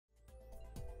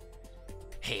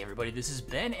Hey everybody, this is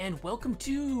Ben, and welcome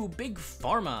to Big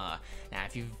Pharma. Now,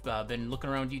 if you've been looking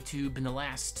around YouTube in the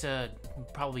last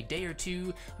probably day or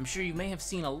two, I'm sure you may have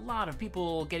seen a lot of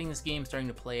people getting this game, starting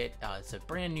to play it. It's a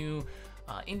brand new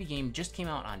indie game, just came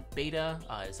out on beta.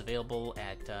 It's available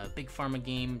at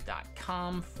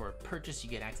bigpharmagame.com for purchase. You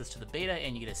get access to the beta,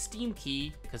 and you get a Steam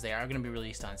key, because they are going to be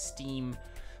released on Steam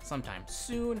sometime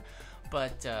soon.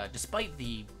 But despite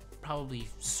the probably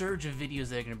surge of videos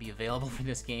that are going to be available for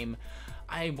this game,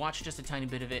 I watched just a tiny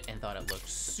bit of it and thought it looked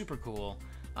super cool.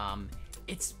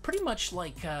 It's pretty much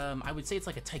like, I would say it's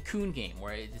like a Tycoon game,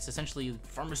 where it's essentially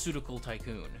Pharmaceutical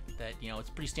Tycoon. That, you know, it's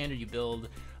pretty standard. You build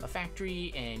a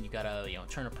factory and you gotta, you know,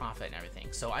 turn a profit and everything.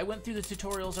 So I went through the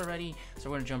tutorials already, so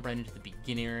we're gonna jump right into the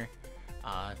beginner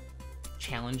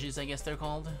challenges, I guess they're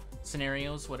called,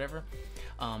 scenarios, whatever.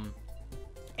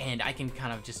 And I can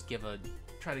kind of just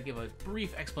try to give a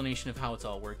brief explanation of how it's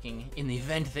all working in the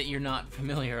event that you're not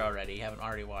familiar already, haven't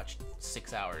already watched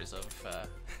 6 hours of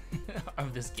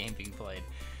of this game being played.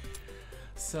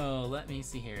 So let me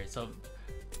see here. So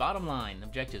bottom line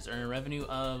objectives: earn a revenue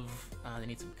of they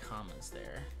need some commas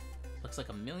there. Looks like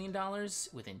 $1 million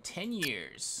within 10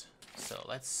 years. So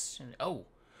let's oh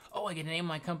I get to name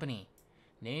my company.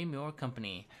 Name your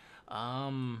company.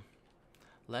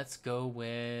 Let's go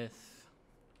with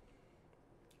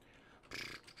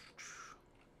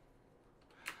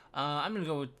I'm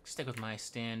gonna stick with my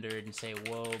standard and say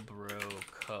Whoa Bro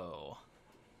Co.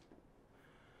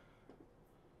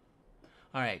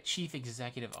 Alright, Chief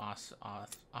Executive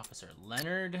Officer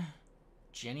Leonard.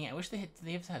 Jenny, I wish they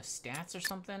have to have stats or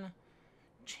something.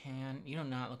 Chan, you do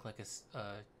not look like a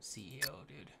CEO,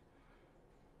 dude.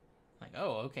 Like,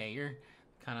 oh, okay, you're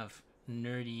kind of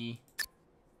nerdy.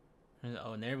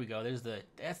 Oh, and there we go. You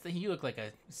look like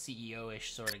a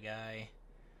CEO-ish sort of guy.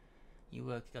 You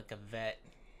look like a vet.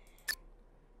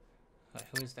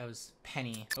 That was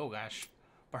Penny. Oh gosh,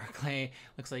 Barclay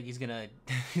looks like he's gonna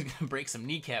break some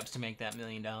kneecaps to make that $1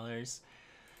 million.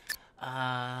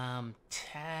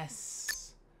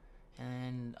 Tess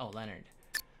and Leonard.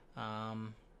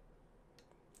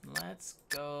 Let's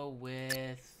go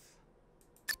with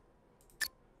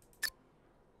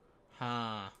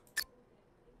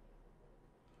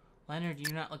Leonard, you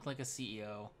do not look like a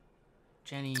CEO.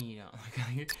 Jenny, you don't look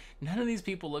like none of these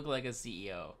people look like a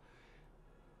CEO.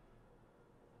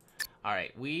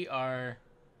 Alright, we are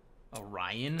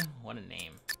Orion. What a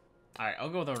name. Alright, I'll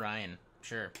go with Orion.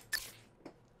 Sure.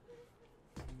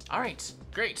 Alright,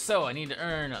 great. So I need to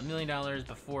earn $1 million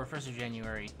before 1st of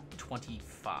January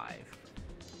 25.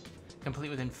 Complete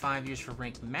within 5 years for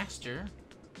rank master.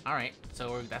 Alright,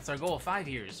 so that's our goal, 5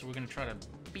 years. We're going to try to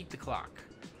beat the clock.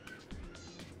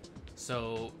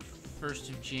 So 1st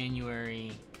of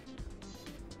January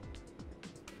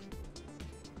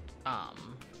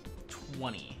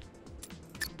 20.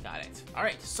 Got it.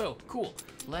 Alright, so cool.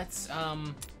 Let's I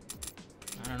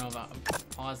don't know about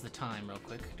pause the time real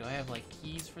quick. Do I have like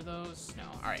keys for those? No.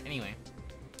 Alright, anyway.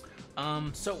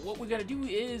 So what we gotta do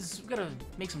is we gotta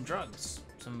make some drugs.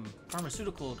 Some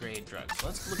pharmaceutical grade drugs. So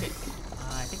let's look at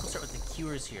I think we'll start with the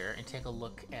cures here and take a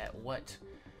look at what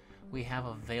we have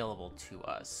available to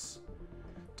us.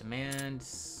 Demand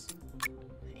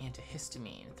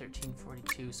antihistamine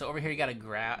 1342. So over here you got a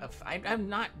graph. I'm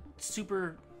not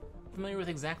super familiar with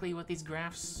exactly what these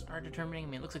graphs are determining. I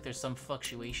mean, it looks like there's some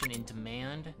fluctuation in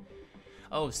demand.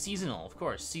 Oh, seasonal, of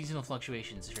course. Seasonal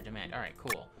fluctuations for demand. All right,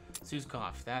 cool. Soothes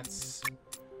cough. That's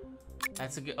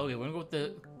a good. Okay, we're gonna go with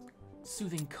the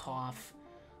soothing cough.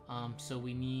 So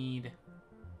we need.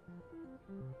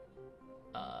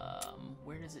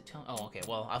 Where does it tell? Oh, okay.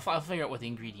 Well, I'll figure out what the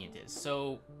ingredient is.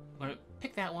 So when I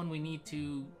pick that one, we need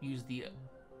to use the.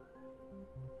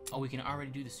 Oh, we can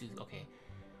already do the sooth. Okay.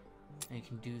 And you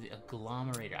can do the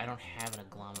agglomerator. I don't have an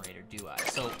agglomerator, do I?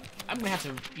 So I'm gonna have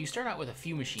to. You start out with a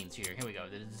few machines here. Here we go.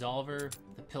 The dissolver,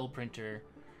 the pill printer,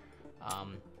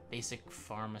 basic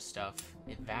pharma stuff,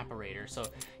 evaporator. So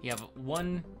you have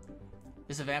one.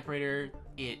 This evaporator,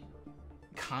 it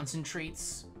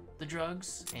concentrates the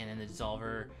drugs, and then the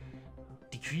dissolver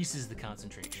decreases the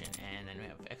concentration. And then we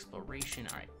have exploration.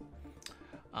 All right.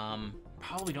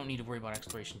 Probably don't need to worry about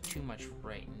exploration too much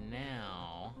right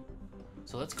now.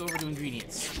 So let's go over to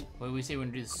ingredients. What do we say? We're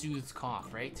gonna do the soothes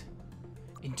cough, right?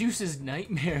 Induces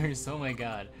nightmares. Oh my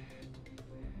god.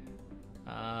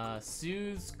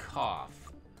 Soothes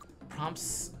cough.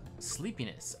 Prompts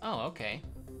sleepiness. Oh, okay.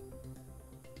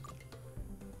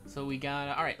 So we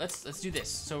got. All right, let's do this.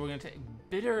 So we're gonna take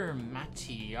bitter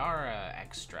matiara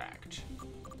extract.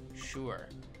 Sure.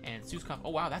 And soothes cough.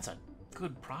 Oh wow, that's a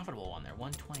good profitable one there.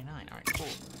 129. All right, cool.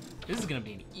 This is gonna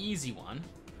be an easy one.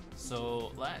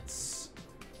 So let's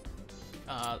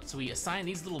so we assign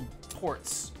these little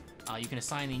ports. You can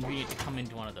assign the ingredient to come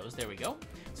into one of those. There we go.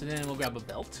 So then we'll grab a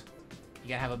belt. You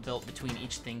gotta have a belt between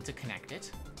each thing to connect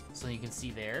it. So you can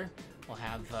see there, we'll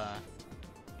have,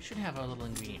 should have our little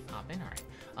ingredient pop in. All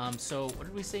right. So what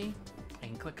did we say? I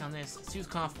can click on this. Soothe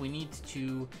cough. We need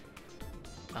to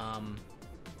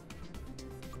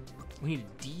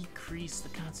decrease the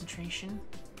concentration.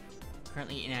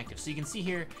 Currently inactive. So you can see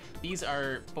here, these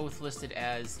are both listed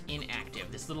as inactive.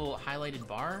 This little highlighted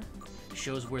bar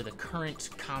shows where the current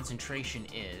concentration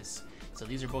is. So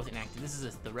these are both inactive. This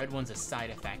is the red one's a side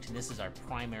effect, and this is our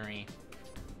primary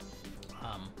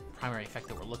effect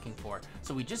that we're looking for.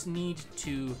 So we just need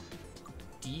to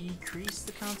decrease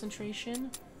the concentration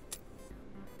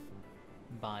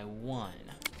by 1.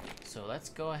 So let's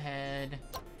go ahead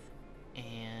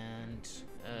and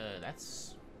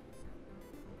that's.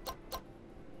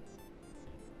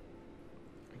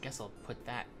 I guess I'll put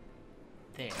that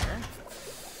there,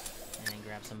 and then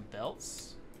grab some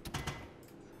belts.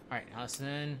 All right, now so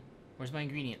then, where's my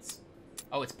ingredients?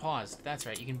 Oh, it's paused. That's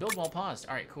right. You can build while paused.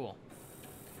 All right, cool.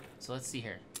 So let's see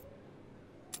here.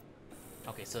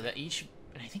 Okay, so that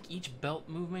I think each belt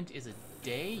movement is a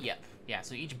day. Yep. Yeah.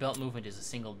 So each belt movement is a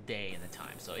single day in the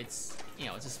time. So it's, you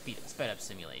know, it's a sped up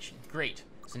simulation. Great.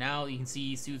 So now you can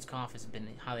see Soothe cough has been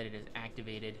highlighted as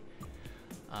activated.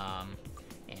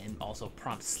 And also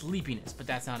prompt sleepiness, but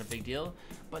that's not a big deal.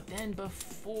 But then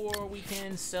before we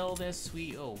can sell this,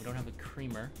 we don't have a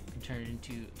creamer. We can turn it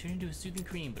into a soothing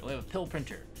cream, but we have a pill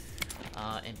printer.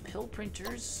 And pill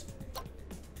printers,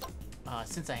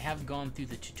 since I have gone through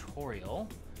the tutorial,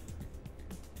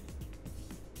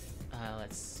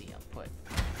 let's see, I'll put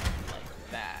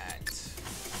like that. Let's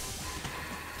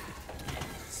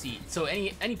see, so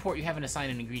any port you haven't assigned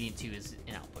an ingredient to is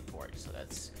an output port, so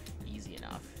that's easy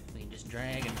enough. We can just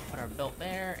drag and put our belt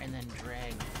there, and then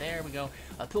drag. There we go.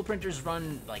 Pill printers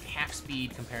run like half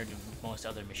speed compared to most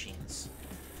other machines.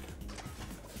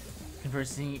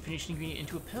 Converts the finished ingredient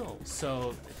into a pill,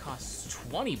 so it costs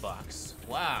 20 bucks.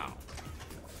 Wow.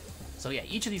 So yeah,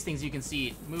 each of these things you can see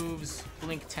it moves,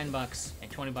 blink 10 bucks, and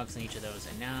 20 bucks in each of those.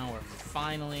 And now we're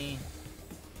finally,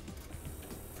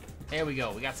 there we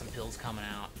go. We got some pills coming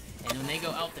out, and when they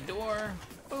go out the door,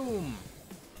 boom.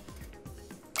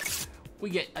 We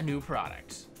get a new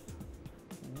product.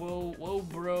 Whoa,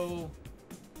 bro.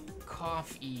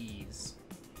 Cough ease.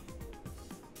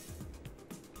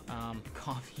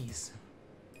 Cough ease.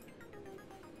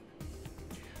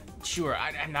 Sure,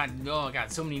 I'm not. Oh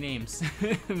god, so many names.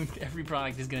 Every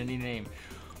product is gonna need a name.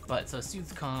 But so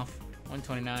Soothe cough,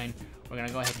 129. We're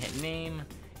gonna go ahead and hit name,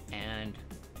 and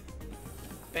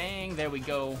bang, there we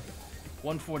go.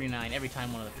 149 every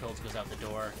time one of the pills goes out the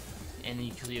door. And then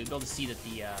you'll be able to see that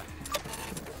the,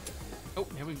 oh,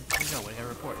 here we go, we got a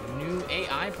report. New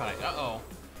AI product, uh-oh.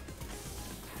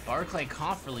 Barclay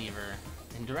cough reliever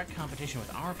in direct competition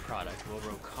with our product,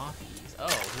 Roro Coffees. Oh,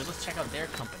 so let's check out their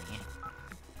company.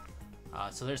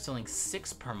 So they're selling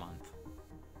 6 per month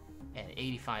at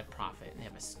 85 profit, and they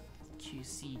have a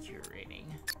QC cure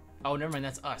rating. Oh, never mind,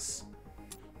 that's us.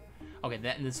 Okay,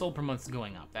 and the sold per month is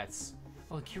going up. That's,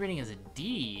 oh, the cure rating is a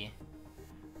D.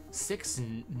 6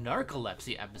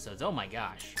 narcolepsy episodes. Oh my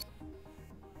gosh.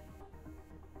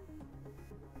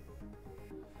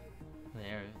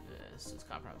 There, this is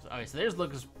compromised. Okay, so theirs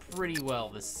looks pretty well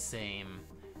the same.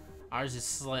 Ours is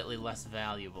slightly less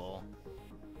valuable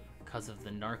because of the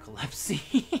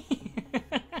narcolepsy.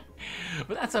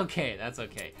 But that's okay. That's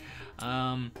okay.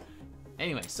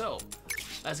 Anyway, so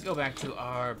let's go back to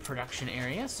our production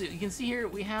area. So you can see here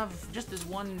we have just this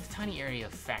one tiny area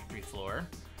of factory floor.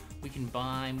 We can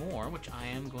buy more, which I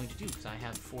am going to do because I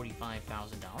have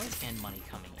 $45,000 and money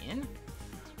coming in.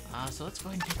 So let's go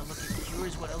ahead and take a look at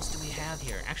cures. What else do we have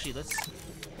here? Actually,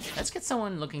 let's get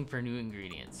someone looking for new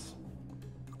ingredients.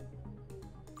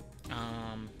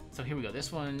 So here we go.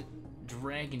 This one,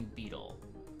 Dragon Beetle.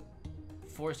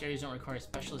 Forest areas don't require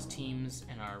specialist teams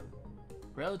and are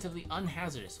relatively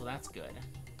unhazardous, so that's good.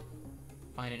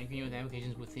 Find an ingredient with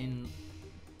applications within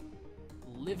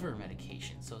liver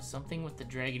medication. So something with the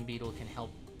Dragon Beetle can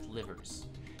help livers.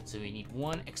 So we need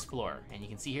 1 explorer, and you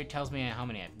can see here it tells me how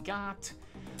many I've got.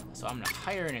 So I'm gonna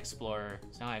hire an explorer.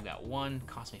 So now I've got 1,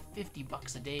 cost me 50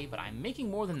 bucks a day, but I'm making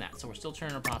more than that, so we're still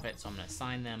turning a profit. So I'm gonna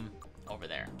assign them over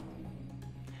there.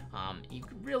 You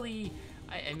could really,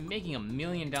 I'm making $1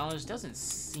 million doesn't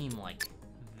seem like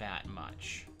that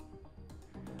much.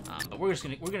 But we're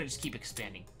gonna just keep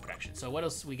expanding production. So what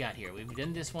else we got here? We've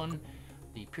done this one.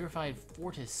 The purified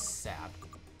Fortis sap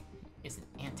is an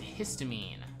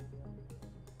antihistamine.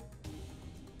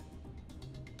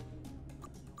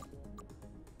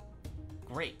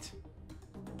 Great.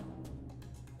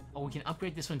 Oh, we can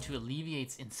upgrade this one to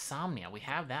alleviates insomnia. We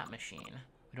have that machine.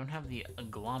 We don't have the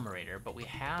agglomerator, but we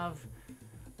have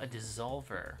a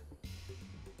dissolver.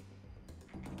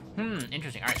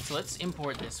 Interesting. All right, so let's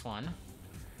import this one.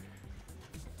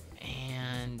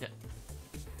 And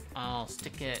I'll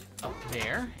stick it up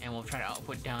there, and we'll try to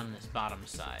output down on this bottom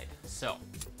side. So.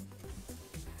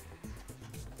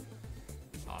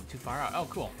 Oh, I'm too far out. Oh,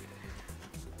 cool.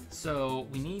 So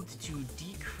we need to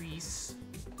decrease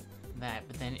that,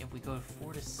 but then if we go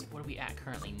 4 to, what are we at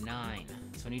currently? 9.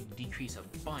 So we need to decrease a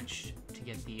bunch to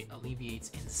get the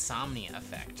alleviates insomnia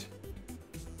effect.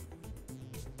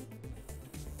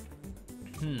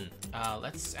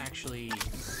 Let's actually,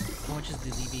 how much is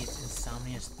the alleviates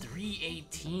insomnia?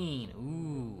 318.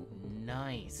 Ooh,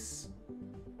 nice.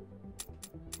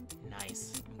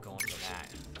 Nice, I'm going for that.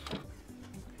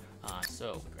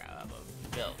 So grab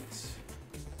a belt.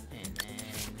 And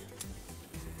then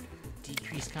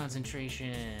decrease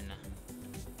concentration.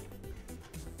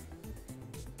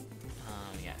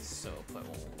 Yes, so put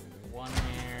one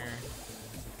there,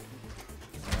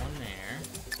 one there.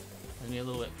 It's gonna be a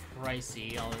little bit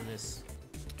pricey, all of this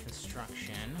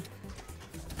construction.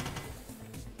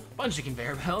 A bunch of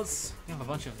conveyor belts. We have a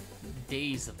bunch of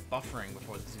days of buffering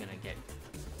before this is gonna get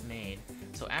made.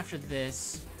 So after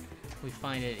this, we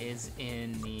find it is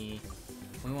in the,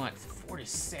 we want 4 to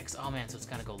 6. Oh man, so it's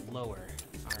gotta go lower.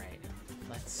 All right,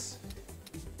 let's,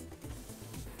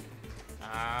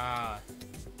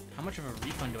 how much of a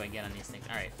refund do I get on these things?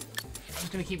 All right, I'm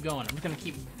just gonna keep going. I'm just gonna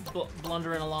keep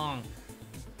blundering along.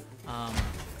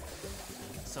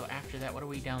 So after that, what are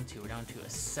we down to? We're down to a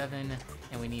 7,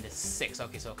 and we need a 6.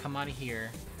 Okay, so come out of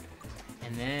here,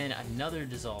 and then another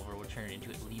dissolver will turn it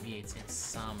into alleviates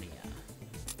insomnia.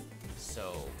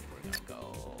 So we're gonna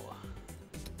go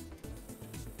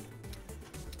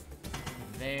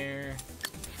there,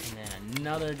 and then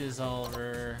another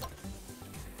dissolver.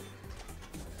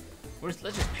 Let's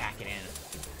just pack it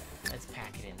in. Let's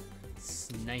pack it in. It's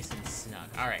nice and snug.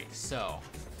 All right, so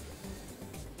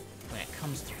when it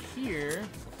comes through here,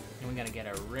 then we gotta get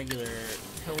a regular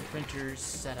pill printer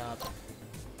set up.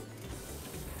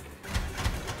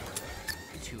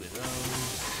 2 of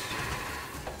those.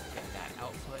 Get that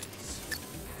output.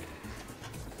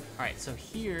 All right, so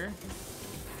here.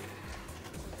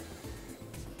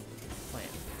 Wait,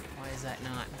 why is that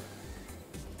not?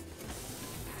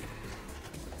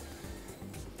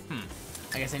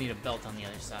 I guess I need a belt on the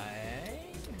other side.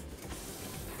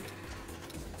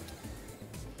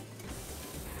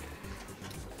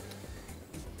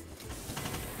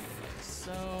 Like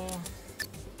so.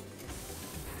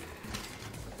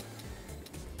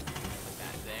 Put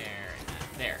that there and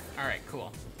that there. All right,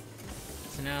 cool.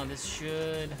 So now this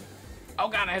should, oh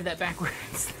God, I have that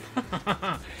backwards.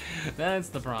 That's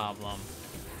the problem.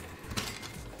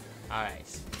 All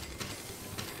right.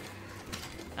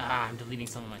 I'm deleting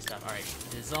some of my stuff. All right,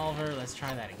 dissolver, let's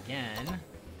try that again.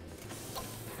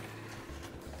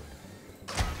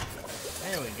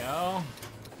 There we go.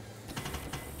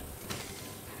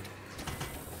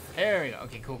 There we go.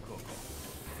 Okay, cool.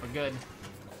 We're good.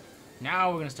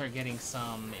 Now we're gonna start getting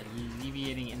some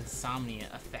alleviating insomnia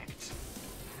effect.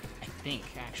 I think,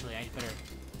 actually, I better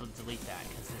delete that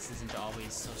because this isn't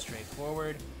always so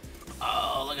straightforward.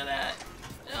 Oh, look at that.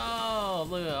 Oh,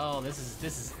 look at, oh, this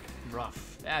is rough.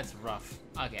 That's rough.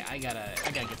 Okay, I gotta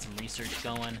get some research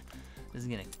going. This is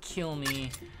gonna kill me.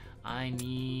 I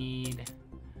need,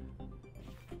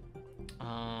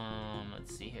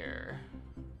 let's see here.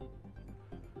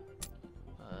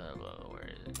 Where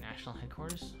is it? National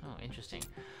headquarters? Oh, interesting.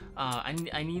 I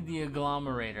need the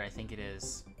agglomerator, I think it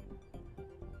is.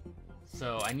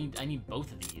 So I need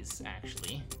both of these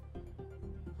actually.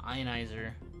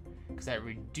 Ionizer, because that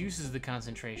reduces the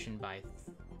concentration by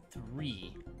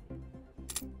 3.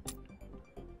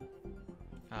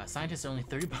 Scientists are only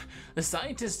 30 bucks. The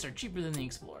scientists are cheaper than the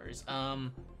explorers.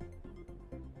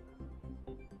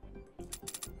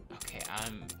 Okay,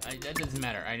 that doesn't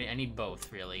matter. I need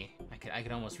both, really. I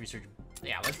could almost research.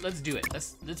 Yeah, let's do it.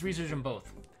 Let's research them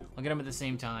both. I'll get them at the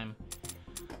same time.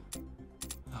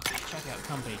 Okay, check out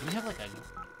company. Do we have like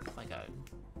a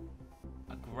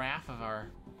graph of our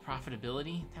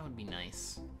profitability? That would be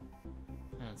nice.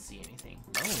 I don't see anything.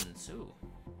 Loans, ooh.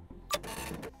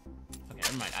 Okay,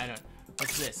 never mind. I don't.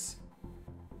 What's this?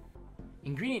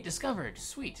 Ingredient discovered.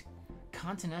 Sweet.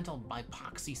 Continental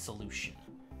bipoxy solution.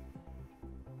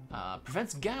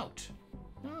 Prevents gout.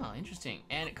 Oh, interesting.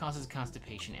 And it causes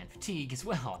constipation and fatigue as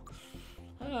well.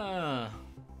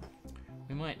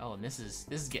 We might. Oh, and this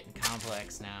is getting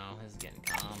complex now. This is getting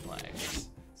complex.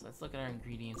 So let's look at our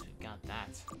ingredients. We've got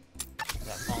that. Does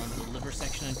that fall into the liver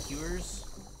section on cures?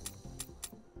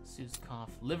 Soothes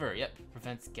cough. Liver, yep.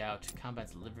 Prevents gout.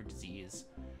 Combats liver disease.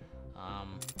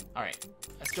 Alright.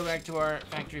 Let's go back to our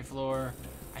factory floor.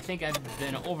 I think I've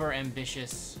been over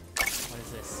ambitious. What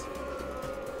is this?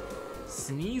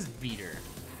 Sneeze beater.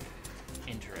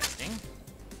 Interesting.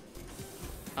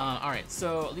 Alright,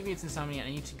 so alleviates insomnia. I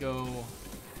need to go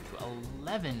to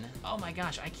 11. Oh my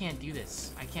gosh, I can't do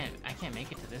this. I can't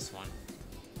make it to this one.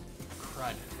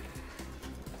 Crud.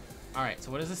 Alright,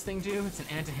 so what does this thing do? It's an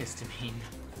antihistamine.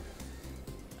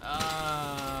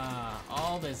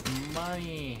 All this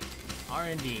money.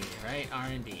 R&D, right?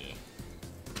 R&D.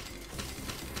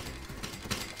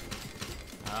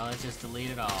 Let's just delete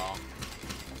it all.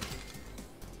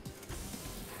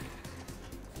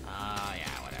 Yeah,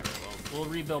 whatever. We'll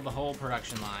rebuild the whole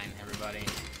production line, everybody.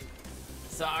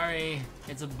 Sorry,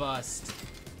 it's a bust.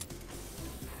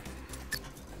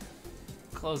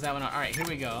 Close that one out. Alright, here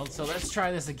we go. So let's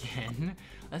try this again.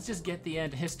 Let's just get the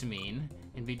antihistamine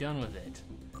and be done with it.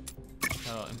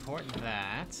 So import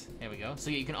that. There we go. So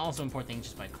you can also import things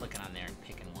just by clicking on there and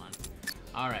picking one.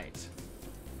 Alright.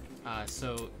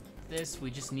 So this,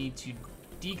 we just need to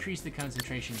decrease the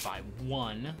concentration by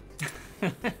 1.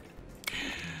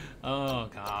 Oh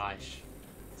gosh.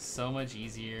 So much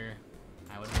easier.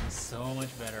 I would have been so much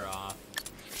better off.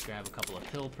 Grab a couple of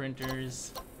pill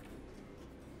printers.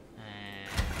 And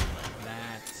like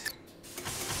that.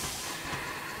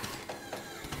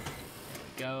 There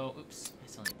we go. Oops, I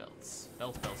still need belts.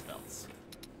 Belts.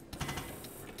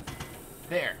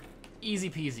 There. Easy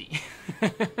peasy.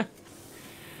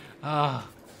 Ah,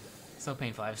 so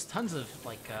painful. I have tons of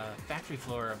like factory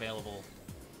floor available.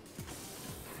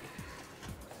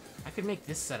 I could make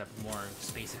this setup more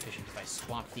space efficient if I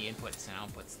swapped the inputs and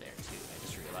outputs there too. I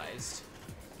just realized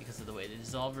because of the way the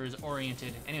dissolver is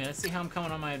oriented. Anyway, let's see how I'm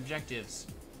coming on my objectives.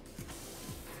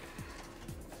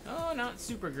 Oh, not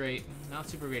super great. Not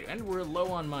super great. And we're low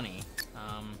on money.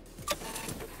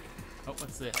 Oh,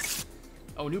 what's this?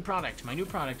 Oh, new product. My new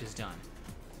product is done.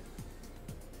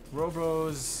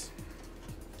 Robros.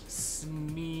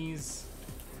 Sneeze.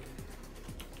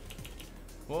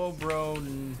 Whoa, bro.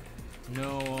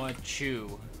 No,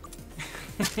 chew.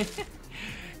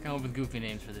 Come up with goofy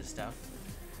names for this stuff.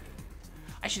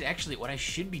 I should actually, what I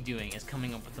should be doing is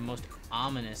coming up with the most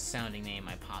ominous sounding name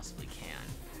I possibly can.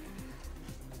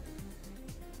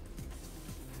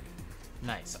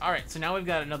 Nice. All right, so now we've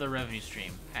got another revenue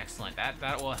stream. Excellent.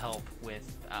 That will help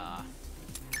with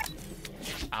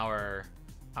our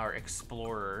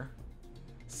explorer.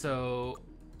 So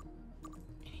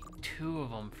I need 2 of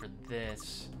them for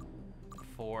this.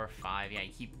 4, 5. Yeah,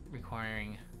 you keep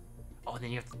requiring. Oh,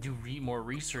 then you have to do more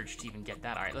research to even get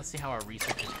that. All right, let's see how our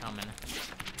research is coming.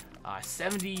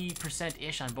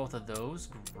 70%-ish on both of those.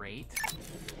 Great.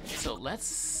 So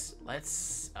let's.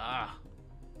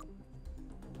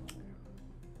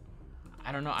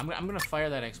 I don't know. I'm gonna fire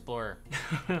that explorer.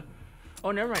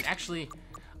 Oh, never mind. Actually,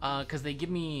 because they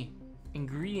give me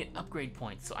ingredient upgrade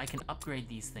points, so I can upgrade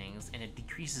these things, and it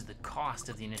decreases the cost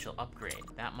of the initial upgrade.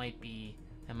 That might be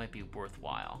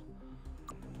worthwhile.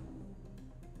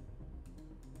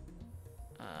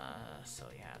 So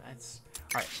yeah, that's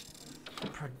all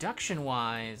right.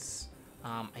 Production-wise,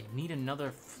 I need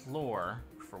another floor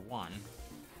for one.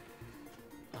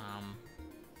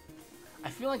 I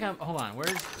feel like I'm. Hold on. Am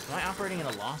I operating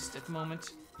at a loss at the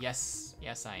moment? Yes,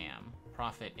 I am.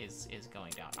 Profit is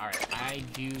going down. All right, I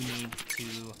do need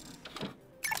to.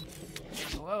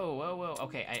 Whoa.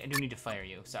 Okay, I do need to fire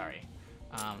you. Sorry.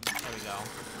 There we go.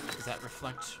 Does that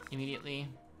reflect immediately?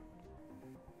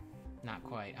 Not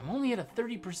quite. I'm only at a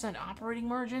 30% operating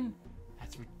margin?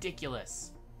 That's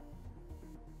ridiculous.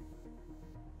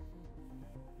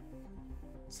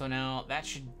 So now that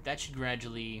should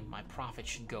gradually, my profit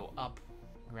should go up,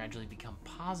 gradually become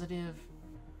positive.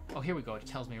 Oh, here we go. It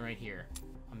tells me right here.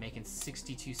 I'm making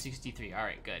 62, 63. All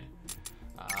right, good.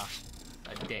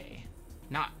 A day.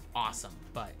 Not awesome,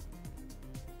 but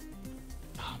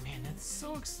oh man, that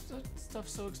stuff's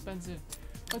so expensive.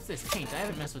 What's this? Paint. I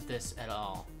haven't messed with this at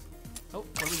all. Oh,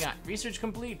 what do we got? Research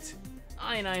complete.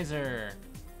 Ionizer.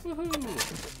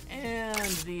 Woohoo!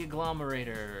 And the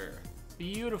agglomerator.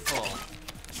 Beautiful.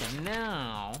 So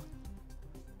now,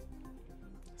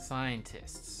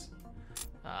 scientists.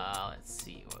 Let's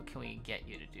see. What can we get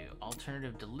you to do?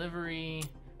 Alternative delivery,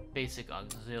 basic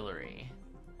auxiliary.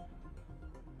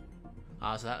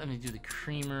 So that let me do the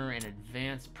creamer and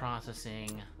advanced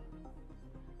processing.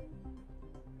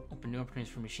 Open new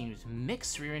opportunities for machine use.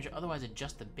 Mix, rearrange, or otherwise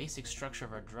adjust the basic structure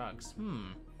of our drugs.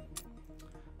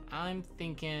 I'm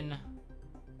thinking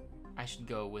I should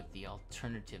go with the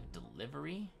alternative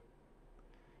delivery.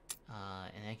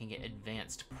 And I can get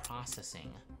advanced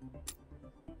processing.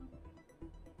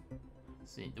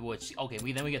 So, which, okay,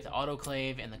 then we get the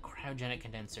autoclave and the cryogenic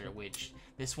condenser, which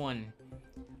this one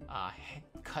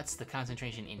cuts the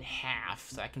concentration in half,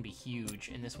 so that can be huge,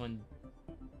 and this one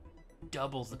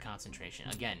doubles the concentration.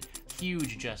 Again,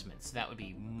 huge adjustments. That would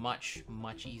be much,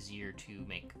 much easier to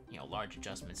make, you know, large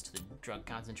adjustments to the drug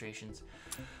concentrations.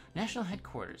 National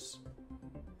headquarters.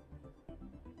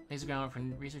 Lays the groundwork for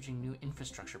researching new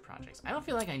infrastructure projects. I don't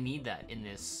feel like I need that in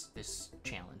this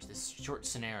challenge, this short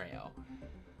scenario.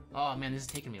 Oh man, this is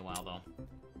taking me a while though.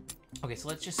 Okay, so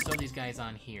let's just throw these guys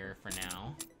on here for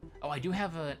now. Oh, I do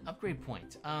have an upgrade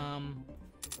point.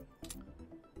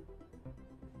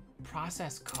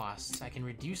 Process costs. I can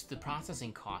reduce the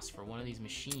processing costs for one of these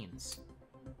machines.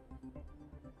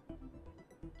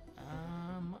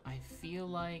 I feel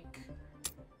like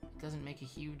it doesn't make a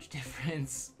huge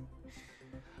difference.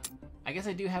 I guess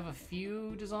I do have a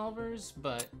few dissolvers,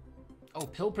 but... Oh,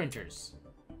 pill printers.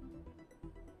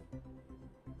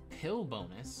 Pill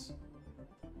bonus?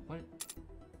 What?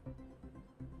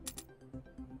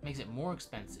 Makes it more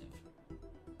expensive.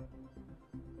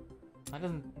 That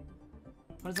doesn't...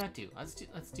 What does that do? Let's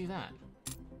do that.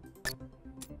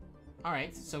 All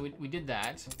right, so we did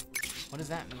that. What does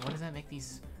that make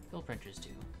these pill printers do?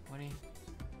 What do you...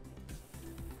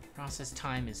 Process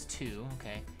time is 2.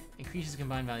 Okay, increases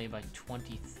combined value by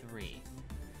 23.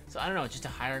 So I don't know, just a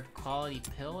higher quality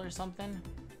pill or something.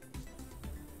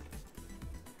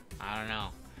 I don't know.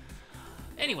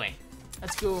 Anyway,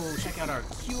 let's go check out our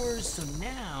cures. So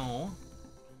now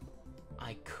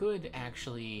I could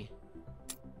actually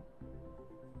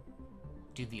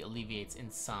do the alleviates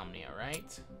insomnia,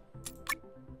 right?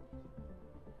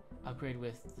 Upgrade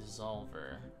with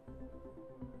dissolver.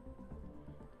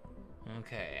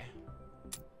 Okay.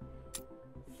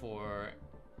 For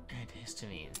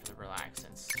antihistamine, for the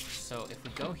relaxants. So if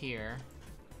we go here,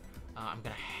 I'm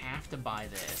gonna have to buy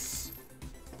this.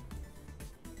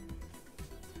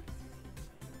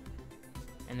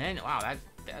 And then, wow,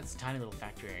 that's a tiny little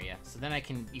factory area. So then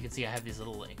you can see I have these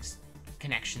little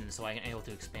connections, so I'm able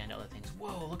to expand other things.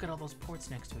 Whoa, look at all those ports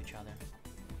next to each other.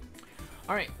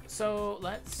 All right, so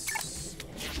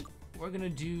we're gonna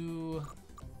do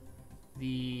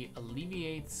the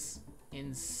alleviates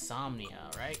insomnia,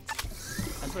 right?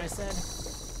 That's what I said.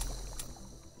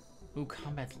 Ooh,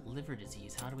 combats liver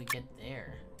disease. How do we get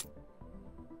there?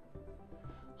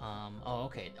 Oh,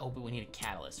 okay. Oh, but we need a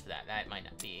catalyst for that. That might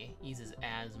not be. Eases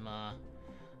asthma.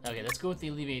 Okay, let's go with the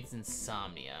alleviates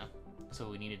insomnia. So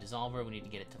we need a dissolver. We need to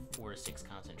get it to 4 to 6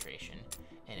 concentration,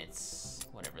 and it's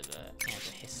whatever the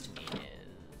antihistamine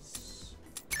is.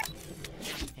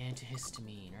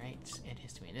 Antihistamine, right?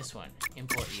 Antihistamine. This one.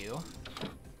 Import you.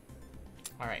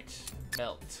 All right.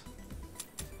 Belt.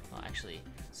 Well, actually,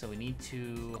 so we need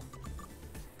to.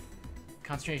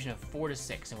 Concentration of 4 to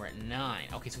 6, and we're at 9.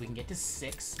 Okay, so we can get to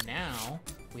 6 now.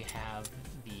 We have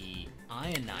the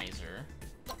ionizer.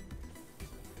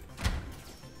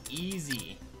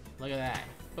 Easy. Look at that.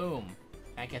 Boom.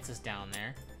 That gets us down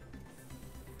there.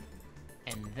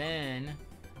 And then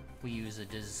we use a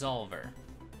dissolver.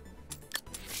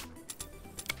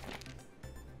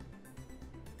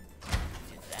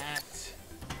 Did that.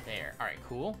 There. All right,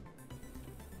 cool.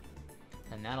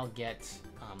 And that'll get...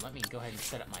 let me go ahead and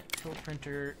set up my pill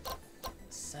printer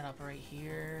setup right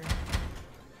here.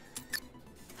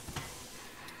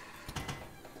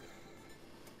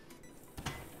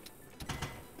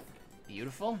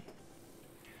 Beautiful.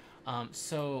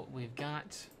 So we've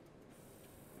got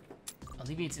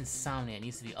alleviates insomnia. It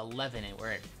needs to be 11, and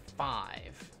we're at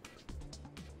 5.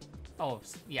 Oh,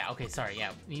 yeah. Okay, sorry. Yeah,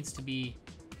 it needs to be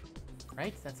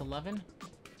right. That's 11.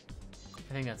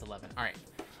 I think that's 11. All right.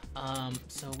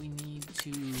 So we need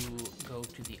to go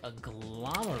to the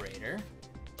agglomerator,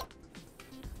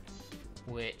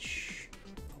 which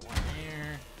one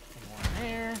there and one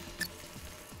there.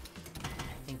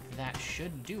 I think that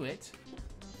should do it.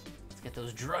 Let's get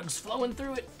those drugs flowing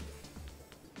through it.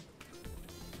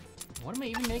 What am I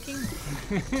even making?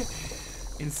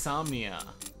 Insomnia.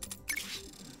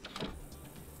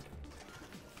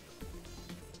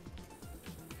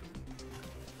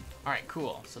 All right,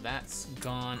 cool. So that's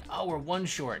gone. Oh, we're 1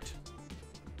 short.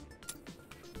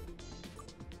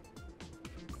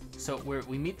 So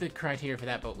we meet the criteria for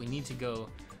that, but we need to go.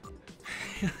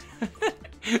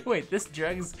 Wait, this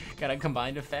drug's got a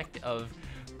combined effect of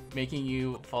making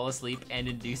you fall asleep and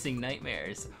inducing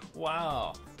nightmares.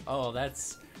 Wow. Oh,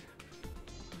 that's.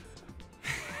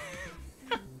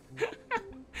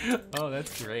 Oh,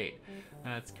 that's great.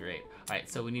 That's great. All right,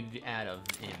 so we need to add an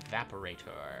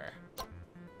evaporator.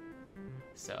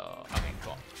 So, okay,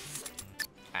 cool.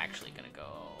 Actually gonna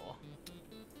go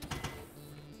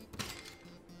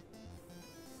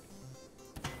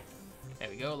There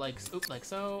we go, like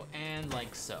so, and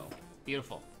like so.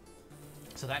 Beautiful.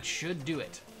 So that should do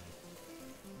it.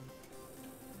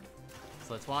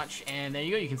 So let's watch, and there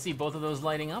you go. You can see both of those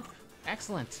lighting up.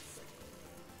 Excellent.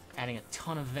 Adding a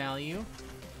ton of value.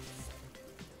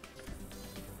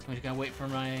 I'm just gonna wait for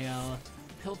my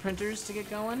pill printers to get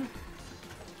going.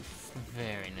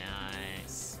 Very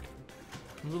nice.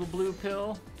 A little blue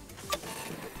pill.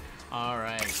 All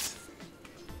right.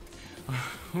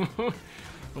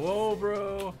 Whoa,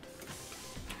 bro.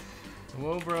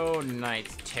 Whoa, bro, night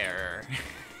terror.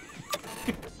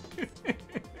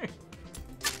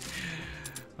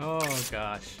 Oh,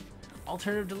 gosh.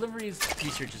 Alternative deliveries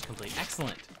research is complete.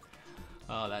 Excellent.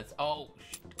 Oh, that's... Oh,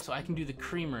 so I can do the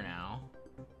creamer now.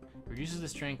 Reduces the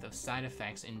strength of side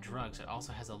effects in drugs. It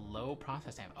also has a low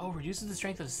process time. Oh, reduces the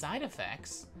strength of side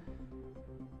effects?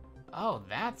 Oh,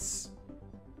 that's...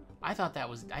 I thought that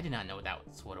was... I did not know that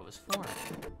was what it was for.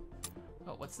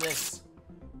 Oh, what's this?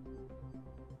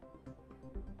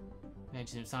 Rather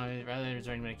than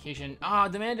resorting to medication. Ah,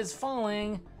 demand is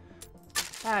falling.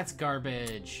 That's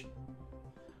garbage.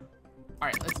 All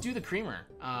right, let's do the creamer.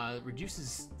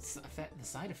 Reduces the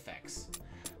side effects.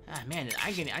 Ah, man,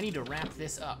 I need to wrap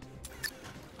this up.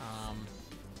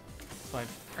 So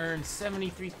I've earned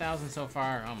 73,000 so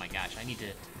far. Oh my gosh, I need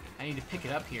to pick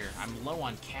it up here. I'm low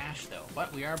on cash though,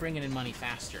 but we are bringing in money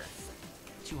faster.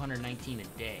 219 a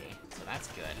day, so that's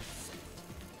good.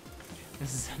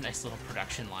 This is a nice little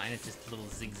production line. It's just a little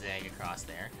zigzag across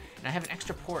there. And I have an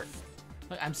extra port.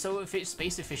 Look, I'm so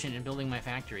space efficient in building my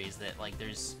factories that like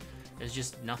there's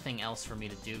just nothing else for me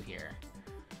to do here.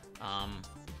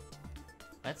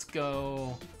 Let's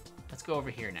go over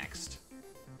here next.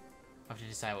 I have to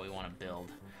decide what we want to build.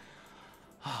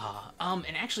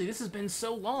 And actually this has been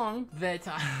so long that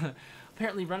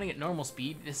apparently running at normal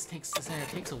speed, this scenario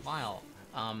takes a while.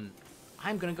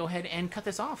 I'm gonna go ahead and cut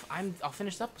this off. I'll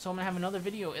finish this up, so I'm gonna have another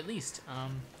video at least.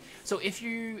 So if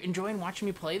you're enjoying watching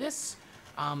me play this,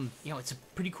 you know, it's a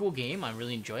pretty cool game. I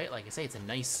really enjoy it. Like I say, it's a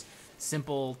nice,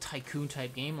 simple Tycoon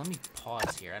type game. Let me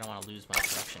pause here. I don't want to lose my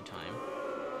production time.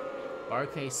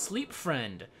 Barclay Sleep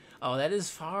Friend. Oh, that is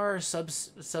far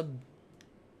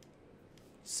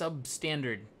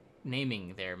substandard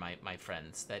naming there, my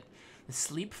friends. That the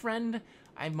Sleep Friend,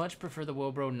 I much prefer the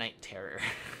Wobro Night Terror.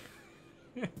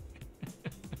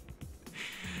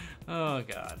 Oh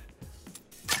god.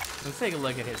 Let's take a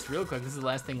look at his real quick. This is the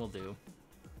last thing we'll do.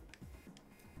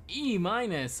 E-.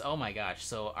 Oh my gosh.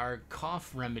 So our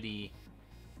cough remedy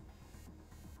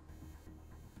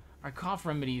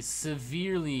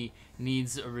severely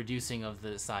needs a reducing of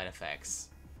the side effects.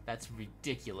 That's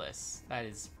ridiculous. That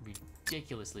is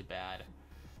ridiculously bad.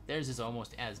 Theirs is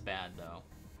almost as bad though.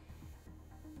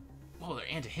 Whoa, their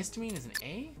antihistamine is an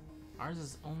A? Ours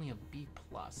is only a B+.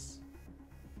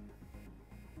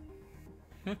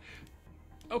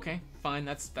 Okay, fine.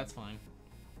 That's fine.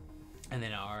 And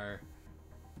then our...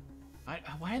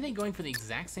 why are they going for the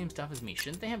exact same stuff as me?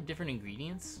 Shouldn't they have different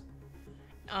ingredients?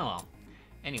 Oh well.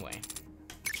 Anyway.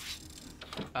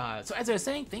 So as I was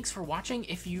saying, thanks for watching.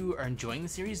 If you are enjoying the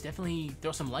series, definitely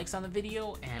throw some likes on the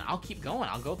video, and I'll keep going.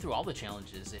 I'll go through all the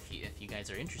challenges if you guys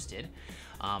are interested.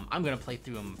 I'm gonna play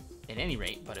through them at any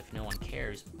rate, but if no one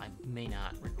cares, I may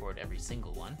not record every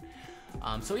single one.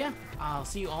 So yeah, I'll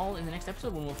see you all in the next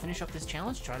episode when we'll finish up this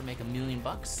challenge, try to make $1 million,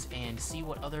 and see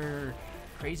what other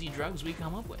crazy drugs we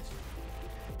come up with.